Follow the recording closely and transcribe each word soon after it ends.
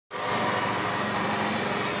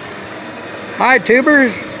Hi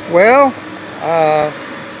tubers. Well,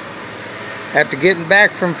 after getting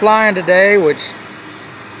back from flying today, which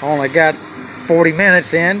only got 40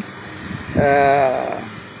 minutes in,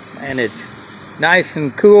 and it's nice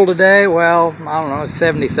and cool today. Well, I don't know,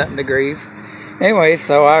 70 something degrees. Anyway,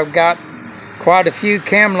 so I've got quite a few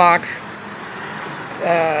camlocks,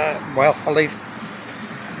 well, at least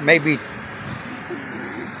maybe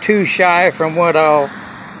 2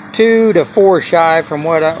 to 4 shy from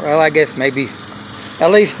what I guess maybe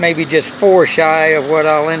at least just 4 shy of what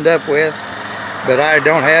I'll end up with, but I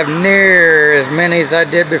don't have near as many as I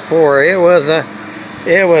did before. It was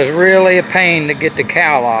really a pain to get the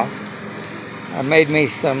cowl off. I made me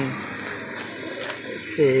some,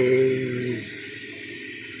 let's see,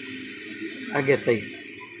 I guess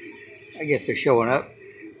they're showing up.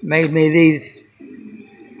 Made me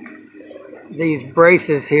these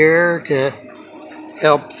braces here to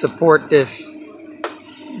help support this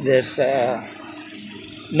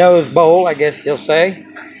nose bowl, I guess you'll say.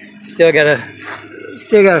 Still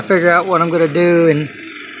gotta figure out what I'm gonna do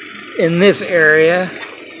in this area.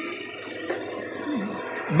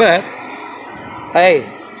 But hey,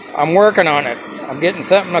 I'm working on it. I'm getting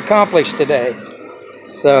something accomplished today.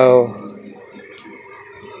 So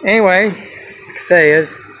anyway, like I say,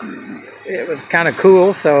 it was kind of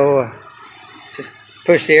cool. So just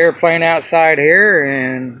push the airplane outside here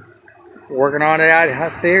and working on it out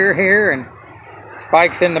here, and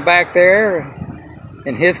Spike's in the back there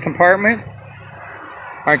in his compartment.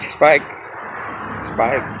 Aren't you, Spike?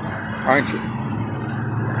 Spike, aren't you?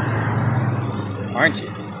 Aren't you?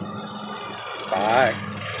 Spike.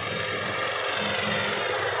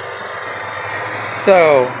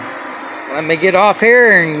 So let me get off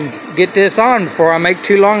here and get this on before I make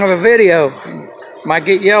too long of a video. Might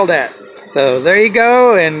get yelled at. So there you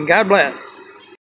go, and God bless.